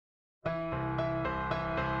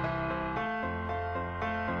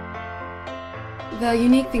The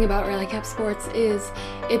unique thing about RallyCap Sports is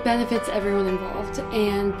it benefits everyone involved,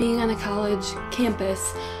 and being on a college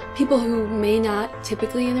campus, people who may not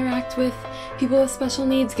typically interact with people with special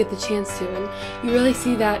needs get the chance to, and you really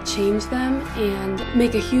see that change them and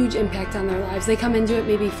make a huge impact on their lives. They come into it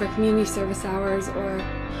maybe for community service hours or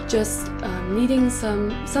just needing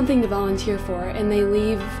something to volunteer for, and they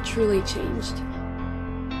leave truly changed.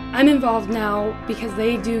 I'm involved now because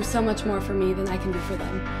they do so much more for me than I can do for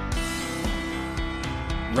them.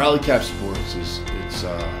 RallyCap Sports it's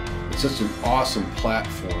such an awesome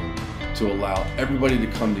platform to allow everybody to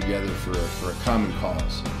come together for a common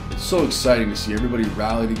cause. It's so exciting to see everybody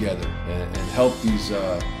rally together and help these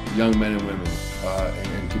young men and women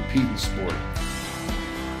and compete in sport.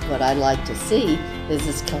 What I'd like to see is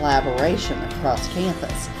this collaboration across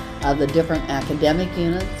campus of the different academic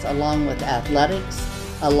units, along with athletics,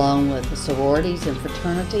 along with the sororities and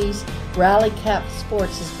fraternities. RallyCap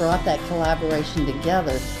Sports has brought that collaboration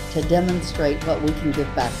together to demonstrate what we can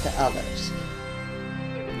give back to others.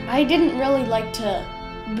 I didn't really like to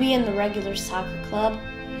be in the regular soccer club.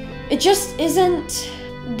 It just isn't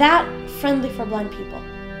that friendly for blind people.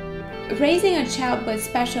 Raising a child with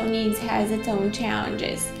special needs has its own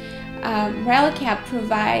challenges. RallyCap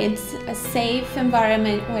provides a safe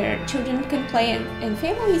environment where children can play and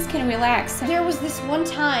families can relax. There was this one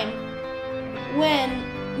time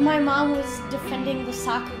when my mom was defending the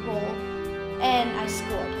soccer goal and I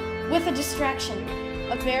scored with a distraction,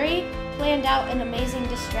 a very planned out and amazing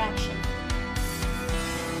distraction.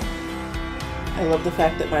 I love the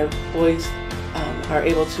fact that my boys are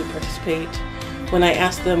able to participate. When I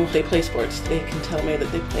ask them if they play sports, they can tell me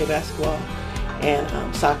that they play basketball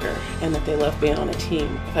and soccer, and that they love being on a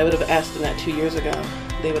team. If I would have asked them that 2 years ago,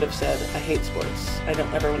 they would have said, I hate sports, I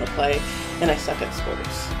don't ever want to play, and I suck at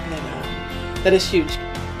sports. And that is huge.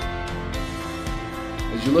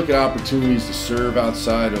 As you look at opportunities to serve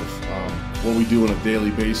outside of what we do on a daily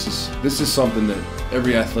basis, this is something that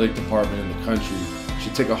every athletic department in the country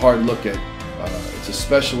should take a hard look at. It's a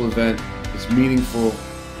special event, it's meaningful,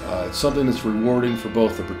 it's something that's rewarding for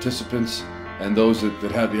both the participants and those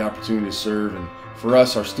that have the opportunity to serve. And for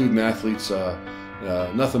us, our student athletes,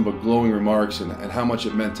 nothing but glowing remarks and how much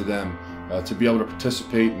it meant to them to be able to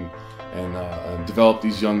participate and develop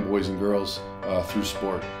these young boys and girls through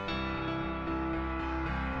sport.